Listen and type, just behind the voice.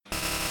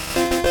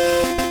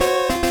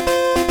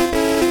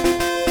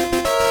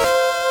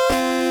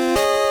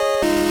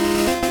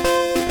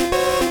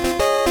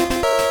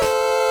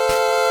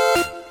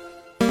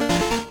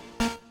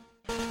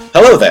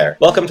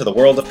Welcome to the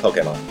world of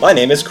Pokemon. My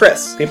name is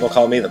Chris. People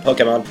call me the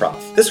Pokemon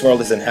Prof. This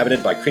world is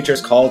inhabited by creatures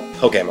called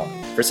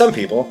Pokemon. For some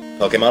people,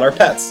 Pokemon are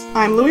pets.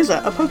 I'm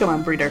Louisa, a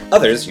Pokemon breeder.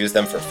 Others use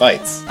them for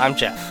fights. I'm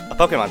Jeff, a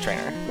Pokemon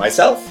trainer.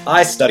 Myself,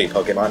 I study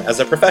Pokemon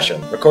as a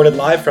profession. Recorded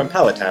live from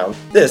Pallet Town,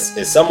 this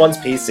is Someone's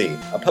PC,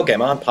 a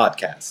Pokemon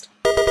podcast.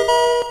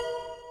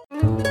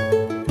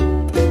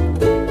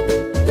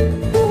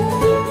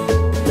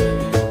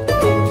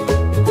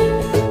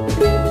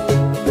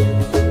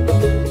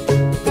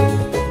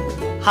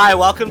 Hi,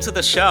 welcome to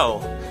the show.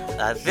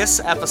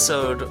 This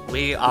episode,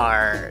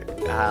 we're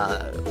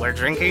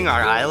drinking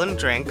our island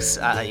drinks.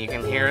 You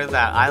can hear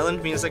that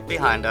island music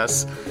behind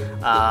us.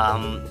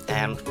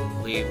 And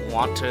we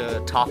want to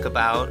talk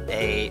about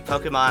a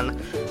Pokemon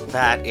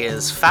that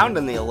is found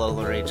in the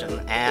Alola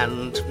region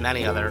and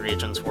many other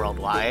regions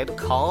worldwide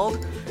called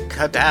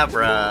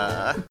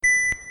Kadabra.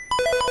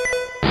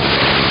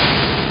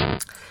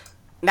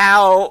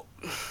 Now,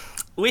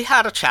 we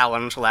had a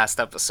challenge last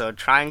episode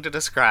trying to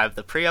describe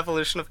the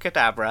pre-evolution of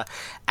Kadabra,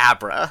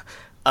 Abra.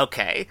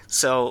 Okay,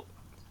 so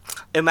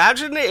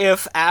imagine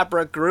if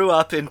Abra grew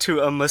up into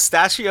a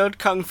mustachioed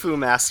kung fu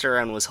master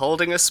and was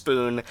holding a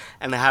spoon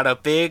and had a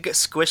big,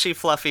 squishy,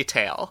 fluffy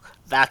tail.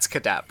 That's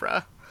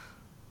Kadabra.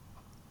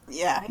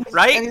 Yeah,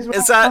 right? And he's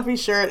wearing a fluffy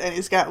shirt and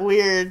he's got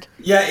weird...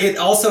 Yeah, it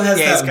also has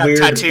that weird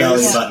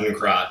tattoos. belly button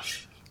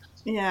crotch.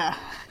 Yeah.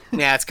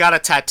 Yeah, it's got a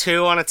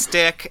tattoo on its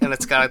dick, and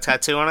it's got a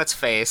tattoo on its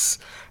face,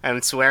 and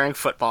it's wearing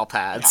football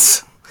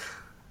pads.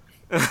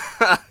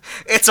 Yeah.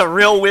 It's a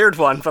real weird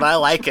one, but I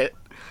like it.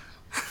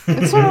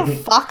 It's sort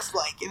of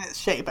fox-like in its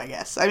shape, I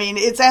guess. I mean,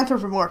 it's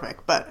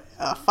anthropomorphic, but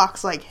a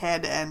fox-like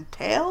head and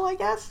tail, I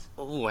guess?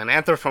 Ooh, an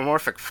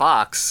anthropomorphic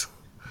fox.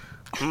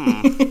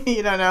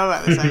 You don't know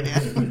about this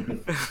idea.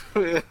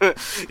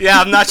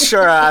 Yeah, I'm not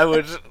sure I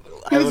would...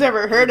 Who's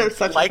ever heard of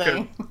such a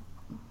thing?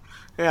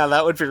 Yeah,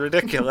 that would be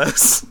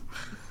ridiculous.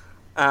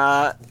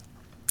 I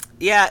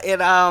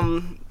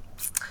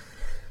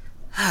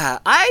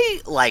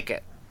like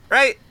it,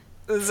 right?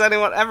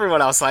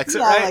 Everyone else likes it,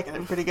 right? I like it,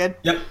 it's pretty good.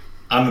 Yep,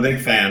 I'm a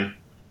big fan.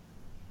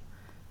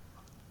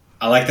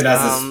 I like that it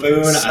has a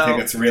spoon, I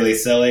think it's really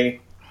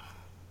silly.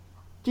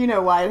 Do you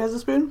know why it has a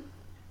spoon?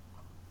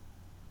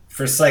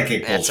 For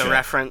psychic bullshit. It's a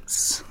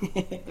reference.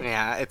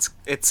 Yeah, it's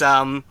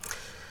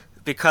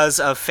because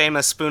of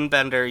famous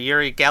spoonbender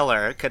Uri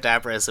Geller.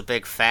 Kadabra is a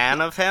big fan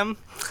of him.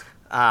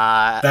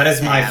 That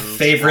is my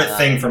favorite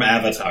thing from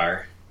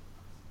Avatar.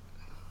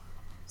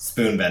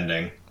 Spoon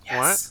bending.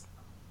 Yes.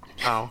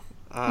 What?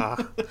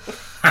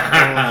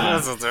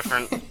 That's a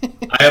different...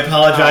 I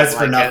apologize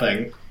for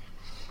nothing.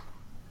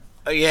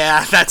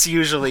 Yeah, that's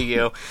usually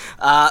you.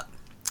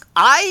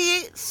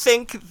 I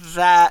think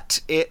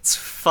that it's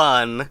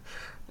fun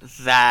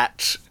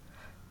that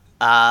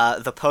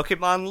the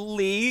Pokemon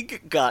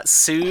League got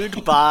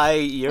sued by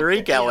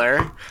Uri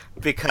Geller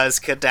because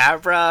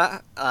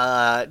Kadabra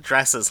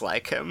dresses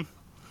like him.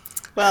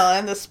 Well,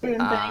 and the spoon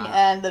thing,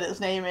 and that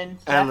its name in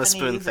Japanese and the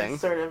spoon thing.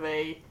 is sort of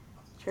a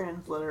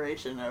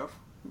transliteration of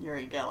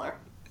Uri Geller.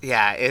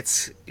 Yeah,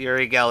 it's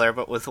Uri Geller,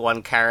 but with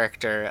one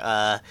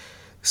character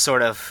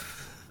sort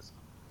of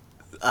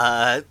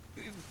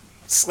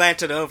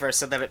slanted over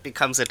so that it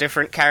becomes a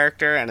different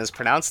character and is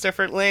pronounced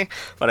differently,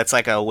 but it's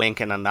like a wink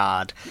and a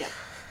nod. Yeah.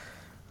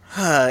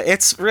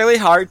 It's really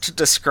hard to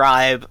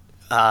describe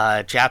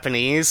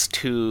Japanese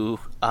to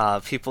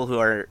people who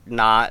are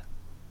not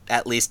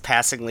at least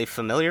passingly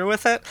familiar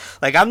with it.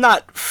 Like, I'm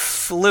not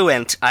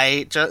fluent. But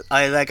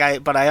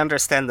I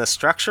understand the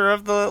structure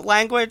of the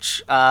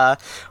language,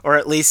 or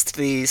at least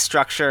the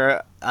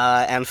structure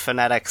and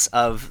phonetics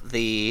of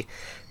the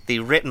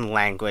written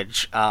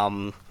language.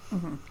 And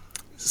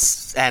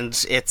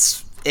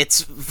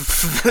it's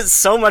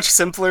so much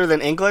simpler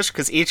than English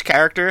because each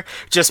character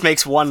just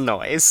makes one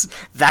noise.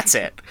 That's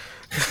it.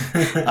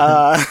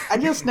 I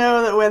just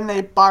know that when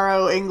they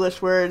borrow English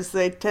words,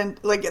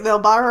 they'll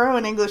borrow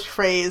an English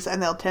phrase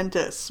and they'll tend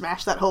to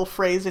smash that whole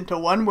phrase into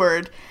one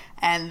word,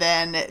 and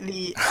then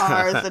the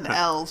R's and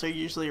L's are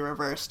usually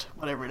reversed,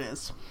 whatever it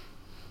is.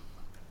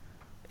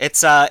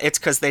 It's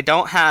because they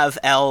don't have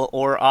L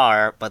or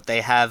R, but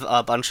they have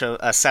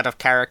a set of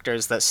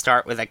characters that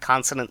start with a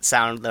consonant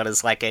sound that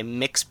is like a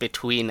mix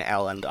between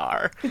L and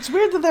R. It's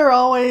weird that they're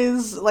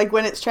always, like,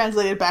 when it's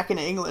translated back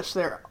into English,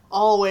 they're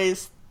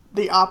always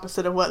the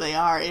opposite of what they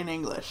are in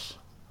English.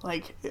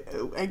 Like,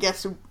 I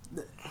guess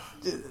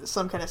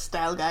some kind of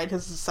style guide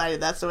has decided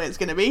that's the way it's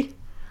going to be.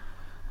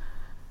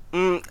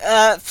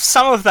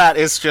 Some of that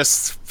is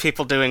just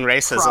people doing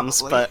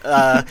racisms, Probably.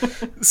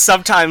 but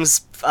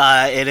sometimes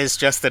it is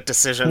just a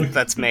decision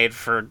that's made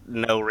for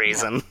no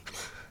reason.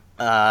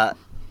 Yeah,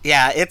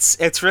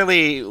 it's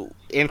really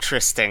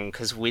interesting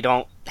because we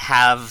don't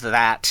have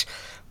that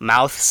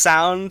mouth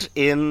sound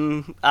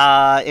in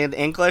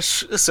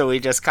English, so we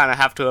just kind of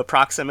have to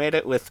approximate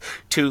it with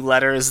two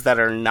letters that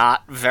are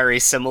not very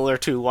similar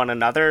to one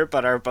another,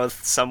 but are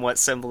both somewhat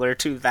similar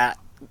to that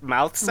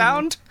mouth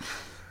sound.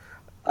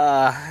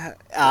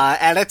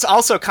 And it's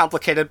also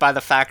complicated by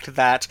the fact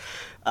that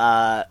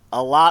a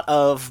lot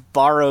of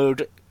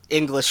borrowed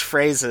English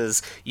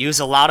phrases use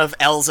a lot of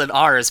L's and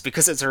R's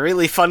because it's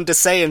really fun to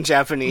say in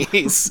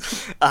Japanese.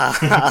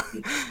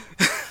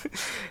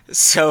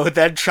 So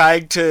then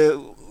trying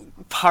to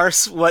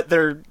parse what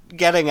they're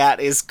getting at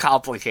is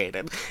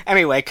complicated.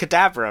 Anyway,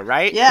 Kadabra,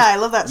 right? Yeah, I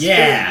love that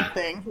spoon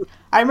thing.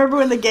 I remember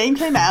when the game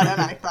came out, and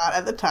I thought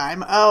at the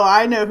time, oh,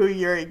 I know who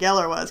Uri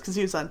Geller was, because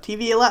he was on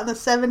TV a lot in the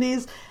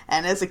 70s,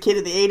 and as a kid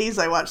in the 80s,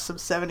 I watched some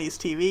 70s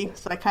TV,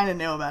 so I kind of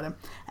knew about him.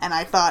 And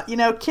I thought,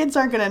 kids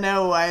aren't going to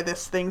know why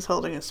this thing's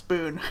holding a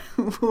spoon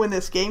when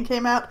this game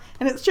came out,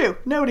 and it's true.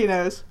 Nobody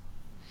knows.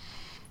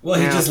 Well,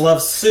 he just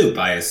loves soup,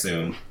 I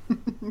assume.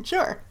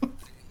 Sure.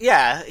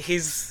 Yeah,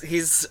 he's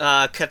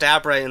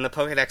Kadabra in the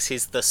Pokédex.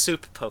 He's the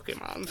soup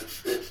Pokemon.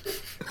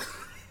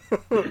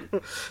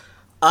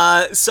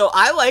 So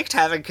I liked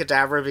having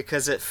Kadabra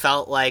because it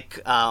felt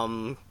like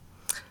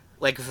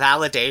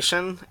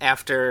validation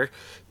after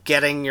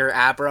getting your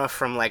Abra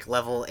from like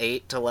level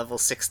 8 to level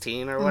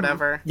 16 or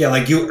whatever. Yeah,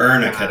 like you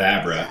earn a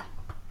Kadabra.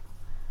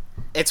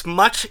 It's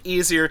much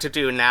easier to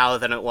do now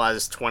than it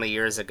was 20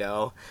 years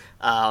ago,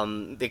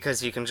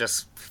 because you can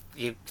just...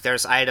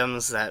 there's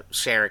items that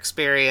share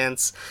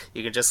experience.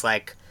 You can just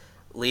like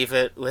leave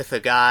it with a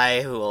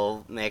guy who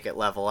will make it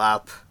level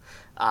up.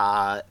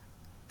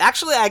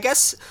 Actually, I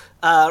guess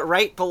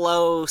right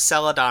below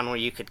Celadon where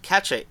you could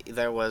catch it,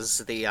 there was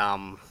the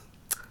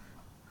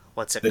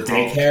what's it called? The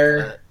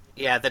daycare?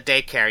 The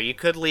daycare. You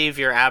could leave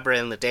your Abra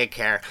in the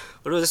daycare,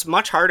 but it was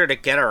much harder to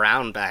get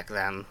around back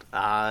then.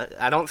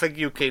 I don't think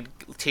you could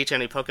teach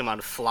any Pokemon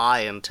to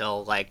fly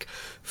until, like,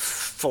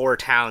 4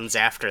 towns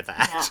after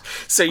that. Yeah.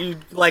 So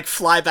you'd, like,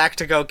 fly back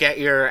to go get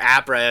your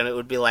Abra, and it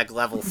would be, like,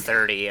 level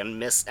 30, and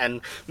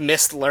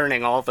missed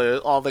learning all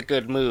the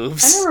good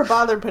moves. I never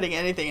bothered putting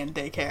anything in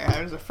daycare.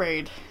 I was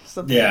afraid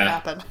something would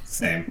happen.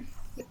 Same.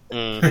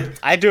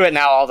 I do it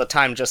now all the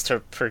time just to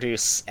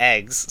produce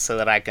eggs so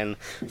that I can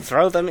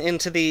throw them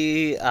into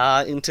the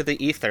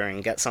ether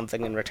and get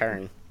something in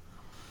return.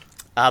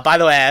 By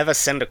the way, I have a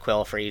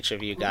Cyndaquil for each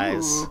of you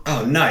guys. Ooh.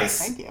 Oh, nice.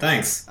 Thank you.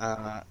 Thanks.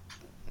 I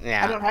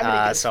don't have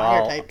any good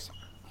fire types.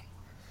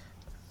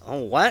 Oh,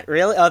 what?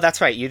 Really? Oh, that's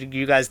right.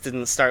 You guys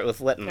didn't start with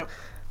Litten. Nope.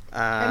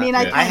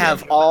 I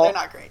have all. They're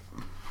not great.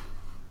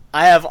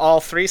 I have all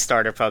 3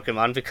 starter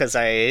Pokemon because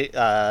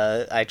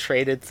I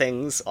traded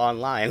things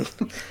online.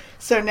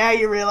 So now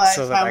you realize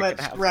how much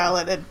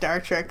Rowlet and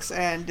Dartrix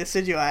and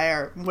Decidueye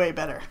are way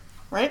better,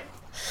 right?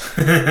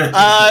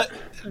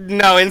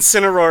 No,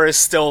 Incineroar is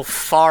still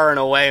far and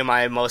away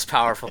my most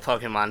powerful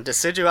Pokemon.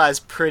 Decidueye is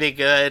pretty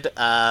good.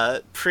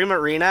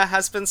 Primarina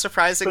has been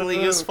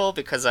surprisingly useful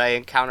because I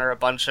encounter a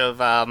bunch of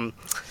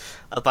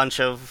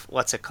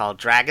what's it called,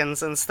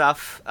 dragons and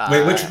stuff.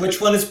 Wait,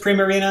 which one is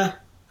Primarina?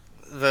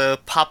 The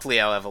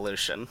Poplio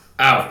evolution.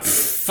 Oh,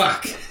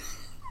 fuck.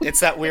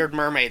 It's that weird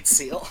mermaid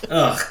seal.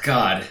 Oh,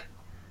 God.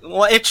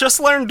 Well, it just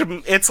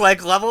learned... It's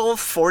like level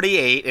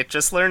 48. It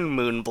just learned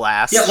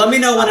Moonblast. Yeah, let me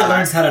know when it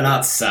learns how to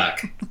not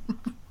suck.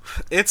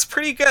 It's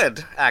pretty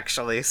good,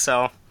 actually,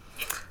 so...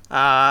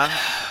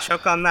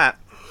 choke on that.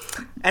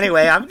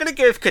 Anyway, I'm gonna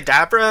give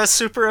Kadabra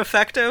super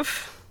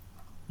effective.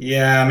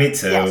 Yeah, me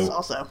too. Yes,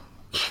 also.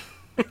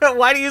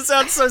 Why do you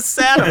sound so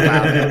sad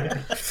about it?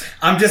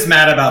 I'm just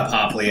mad about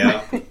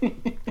Poplio.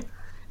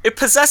 It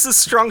possesses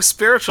strong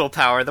spiritual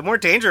power. The more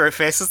danger it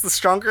faces, the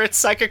stronger its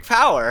psychic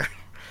power.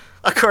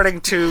 According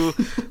to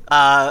the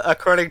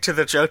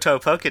Johto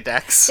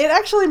Pokédex. It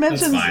actually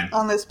mentions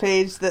on this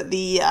page that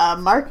the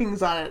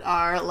markings on it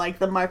are like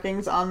the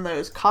markings on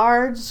those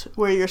cards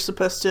where you're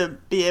supposed to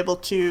be able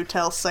to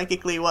tell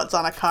psychically what's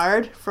on a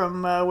card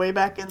from way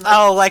back in the...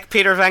 Oh, like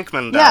Peter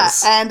Venkman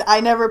does. Yeah, and I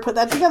never put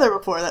that together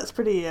before. That's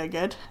pretty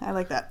good. I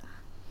like that.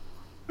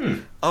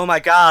 Oh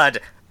my god.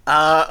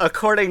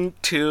 According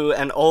to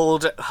an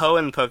old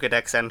Hoenn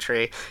Pokédex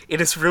entry, it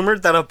is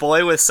rumored that a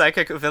boy with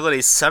psychic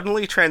abilities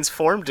suddenly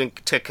transformed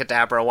into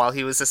Kadabra while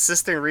he was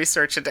assisting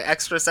research into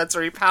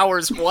extrasensory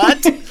powers.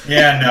 What?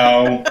 Yeah,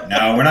 no,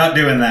 we're not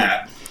doing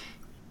that.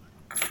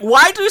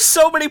 Why do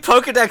so many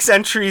Pokédex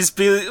entries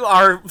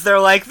they're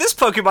like, this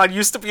Pokemon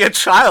used to be a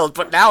child,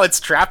 but now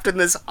it's trapped in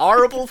this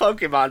horrible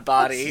Pokemon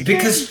body?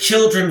 Because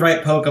children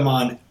write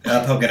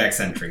Pokédex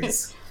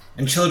entries.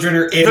 And children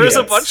are idiots. There's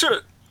a bunch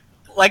of...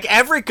 Like,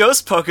 every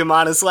ghost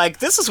Pokemon is like,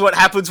 this is what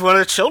happens when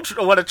a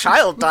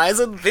child dies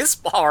in this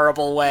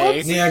horrible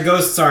way. Yeah,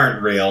 ghosts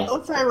aren't real.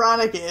 What's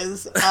ironic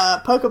is,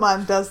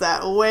 Pokemon does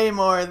that way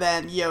more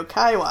than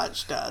Yokai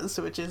Watch does,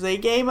 which is a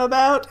game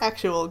about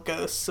actual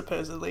ghosts,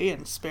 supposedly,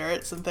 and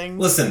spirits and things.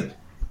 Listen,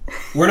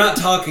 we're not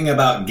talking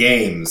about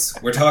games.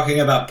 We're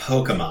talking about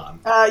Pokemon.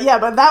 Yeah,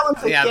 but that one's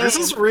a game. Yeah, this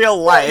is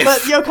real life.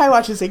 But Yokai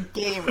Watch is a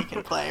game we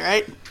can play,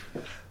 right?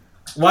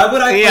 Why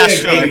would I play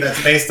a game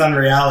that's based on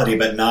reality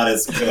but not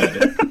as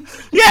good?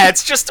 Yeah,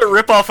 it's just a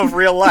ripoff of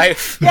real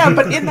life. Yeah,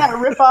 but in that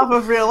ripoff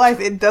of real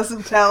life, it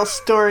doesn't tell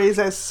stories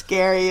as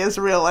scary as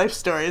real life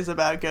stories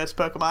about ghost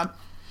Pokemon.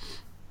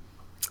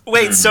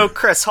 Wait, so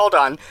Chris, hold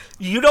on.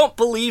 You don't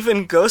believe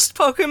in ghost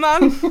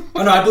Pokemon?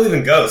 Oh no, I believe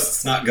in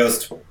ghosts, not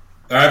ghost... Or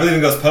I believe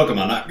in ghost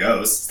Pokemon, not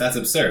ghosts. That's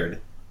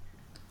absurd.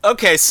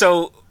 Okay,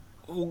 so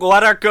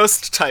what are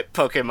ghost-type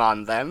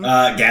Pokemon, then?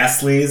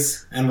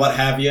 Ghastlies and what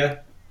have you.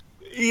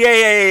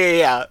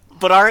 Yeah.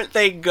 But aren't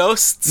they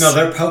ghosts? No,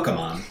 they're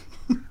Pokemon.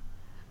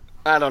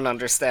 I don't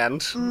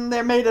understand.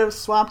 They're made of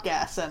swamp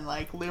gas and,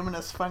 like,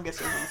 luminous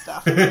funguses and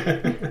stuff.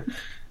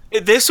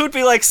 This would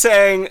be like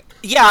saying,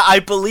 yeah, I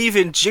believe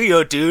in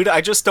Geodude,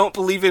 I just don't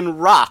believe in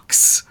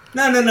rocks.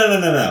 No.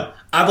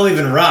 I believe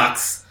in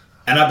rocks,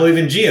 and I believe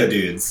in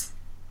Geodudes.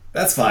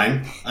 That's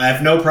fine. I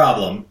have no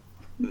problem.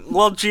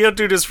 Well,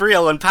 Geodude is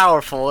real and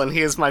powerful, and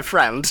he is my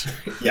friend.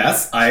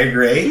 Yes, I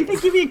agree. I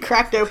think if you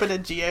cracked open a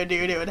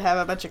Geodude, it would have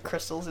a bunch of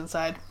crystals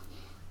inside.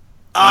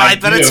 I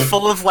bet it's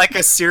full of, like,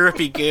 a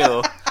syrupy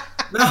goo.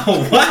 No,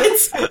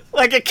 what?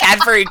 Like a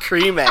Cadbury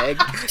cream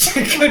egg.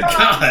 Good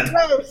God.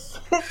 Gross.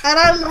 And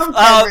I love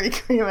Cadbury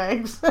cream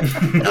eggs.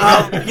 You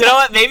know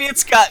what? Maybe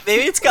it's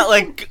got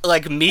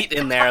like meat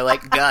in there,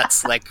 like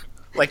guts, like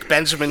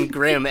Benjamin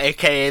Grimm,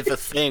 aka the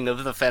Thing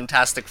of the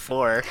Fantastic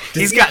Four.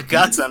 He's got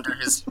guts under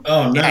his.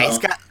 Oh no! Yeah, he's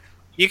got.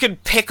 You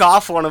could pick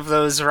off one of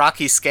those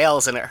rocky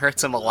scales and it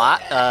hurts him a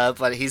lot,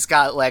 but he's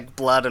got, like,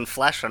 blood and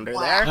flesh under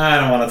there. I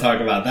don't want to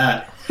talk about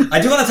that. I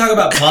do want to talk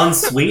about Pond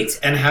Sweet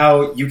and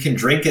how you can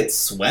drink its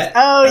sweat.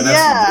 Oh, and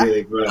that's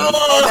really gross.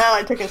 Oh, no,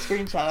 I took a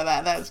screenshot of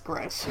that. That was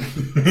gross.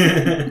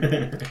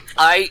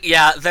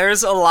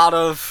 There's a lot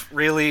of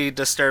really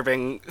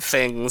disturbing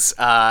things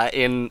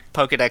in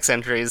Pokedex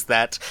entries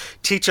that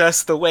teach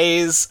us the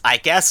ways, I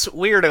guess,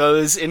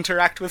 weirdos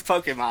interact with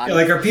Pokemon. Yeah,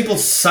 like, are people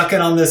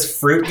sucking on this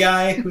fruit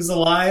guy who's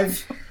alive?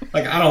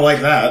 Like, I don't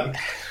like that.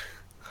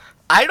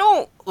 I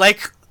don't,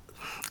 like...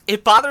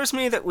 It bothers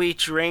me that we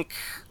drink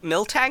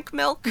Miltank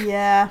milk.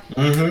 Yeah.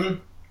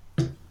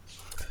 Mm-hmm.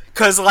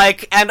 Because,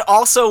 like, and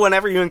also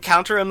whenever you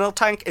encounter a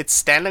Miltank, it's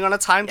standing on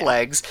its hind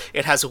legs,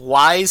 it has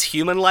wise,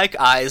 human-like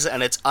eyes,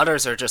 and its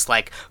udders are just,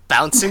 like,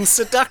 bouncing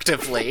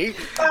seductively.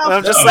 And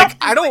I'm just like,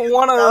 I don't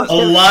want to... A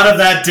lot of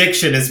that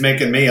diction is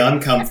making me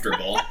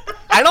uncomfortable.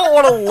 I don't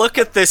want to look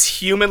at this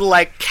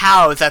human-like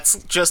cow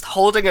that's just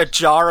holding a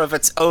jar of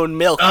its own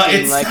milk.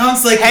 It like,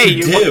 sounds like hey,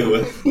 you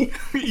do.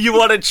 You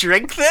want to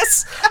drink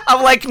this?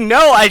 I'm like,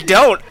 no, I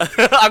don't.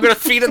 I'm going to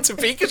feed it to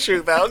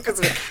Pikachu, though, because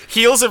it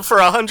heals him for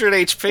 100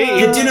 HP.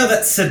 You do know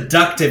that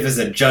seductive is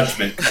a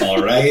judgment call,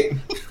 right?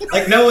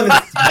 Like, no one is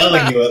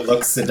telling you it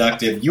looks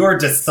seductive. You're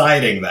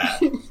deciding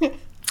that.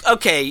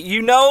 Okay,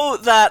 you know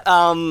that,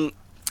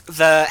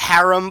 the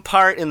harem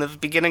part in the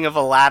beginning of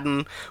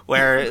Aladdin,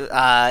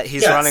 where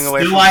he's running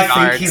away from the guards.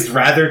 I think he's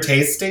rather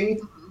tasty.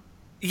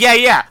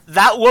 Yeah.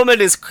 That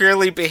woman is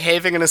clearly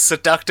behaving in a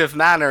seductive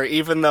manner,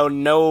 even though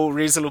no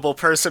reasonable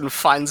person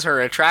finds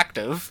her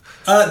attractive.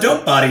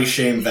 Don't body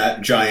shame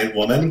that giant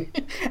woman.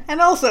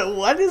 And also,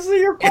 what is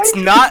your point? It's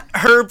not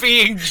her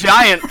being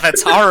giant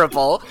that's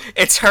horrible.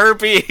 It's her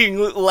being,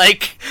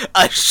 like,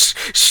 a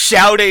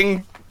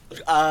shouting,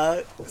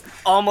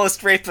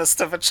 almost rapist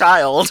of a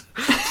child.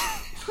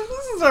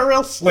 This is a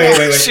real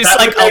Wait. She's that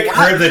like, would make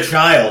her the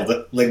child,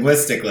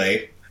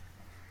 linguistically.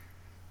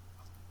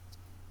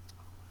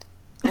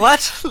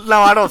 What? No,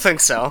 I don't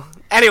think so.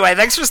 Anyway,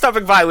 thanks for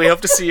stopping by. We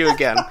hope to see you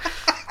again.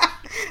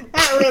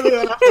 That really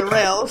went off the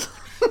rails.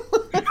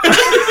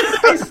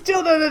 I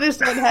still don't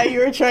understand how you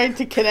were trying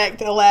to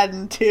connect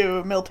Aladdin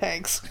to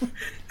Miltanks.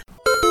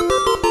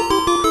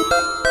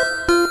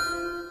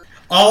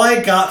 All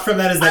I got from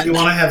that is that you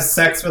want to have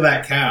sex with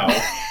that cow.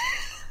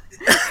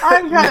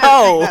 I'm kind of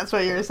think that's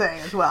what you were saying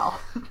as well.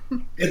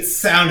 It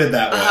sounded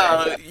that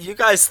way. You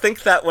guys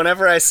think that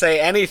whenever I say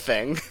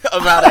anything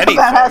about anything.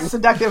 About how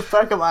seductive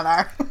Pokemon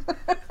are.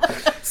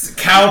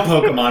 Cow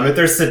Pokemon with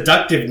their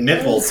seductive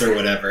nipples or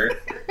whatever.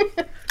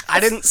 I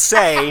didn't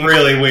say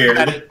really weird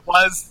that it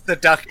was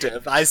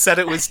seductive. I said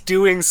it was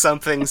doing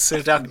something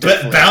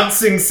seductively. But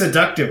bouncing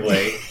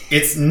seductively.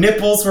 Its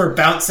nipples were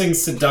bouncing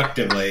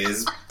seductively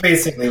is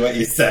basically what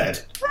you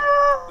said.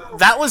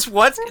 That's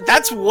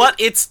what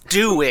it's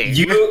doing.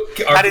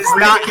 That is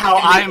not how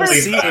I'm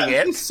seeing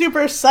it. I'm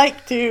super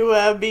psyched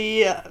to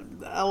be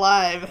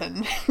alive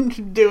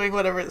and doing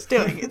whatever it's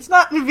doing. It's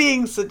not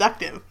being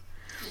seductive.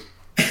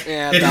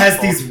 Yeah, it has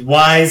these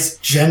wise,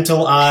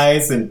 gentle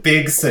eyes and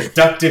big,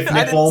 seductive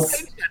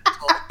nipples.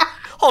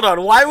 Hold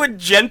on, why would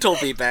gentle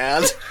be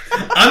bad?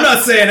 I'm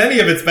not saying any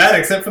of it's bad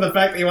except for the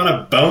fact that you want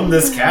to bone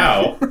this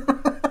cow.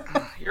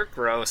 You're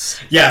gross.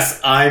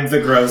 Yes, I'm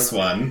the gross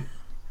one.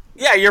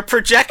 Yeah, you're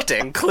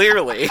projecting,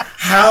 clearly.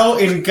 How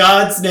in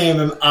God's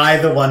name am I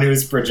the one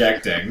who's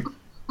projecting?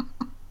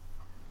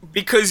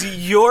 Because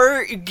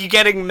you're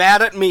getting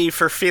mad at me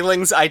for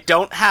feelings I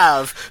don't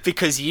have,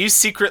 because you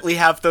secretly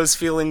have those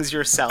feelings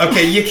yourself.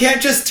 Okay, you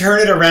can't just turn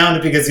it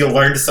around because you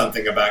learned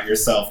something about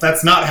yourself.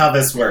 That's not how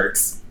this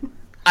works.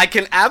 I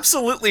can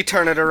absolutely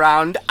turn it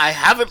around. I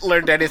haven't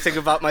learned anything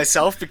about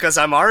myself because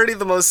I'm already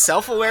the most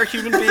self-aware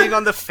human being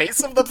on the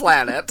face of the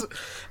planet.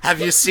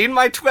 Have you seen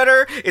my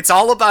Twitter? It's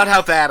all about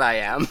how bad I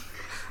am.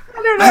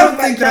 I don't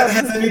think that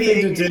has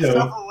anything to do.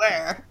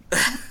 Self-aware.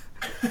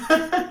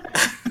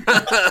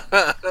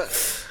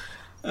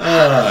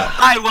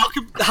 Hi,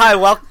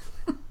 welcome.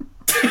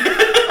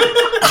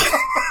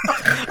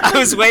 I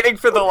was waiting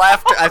for the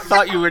laughter. I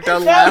thought you were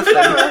done laughing.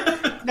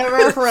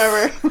 Never or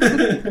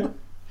forever.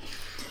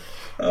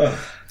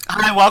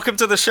 Hi, welcome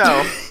to the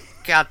show.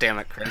 God damn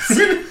it, Chris.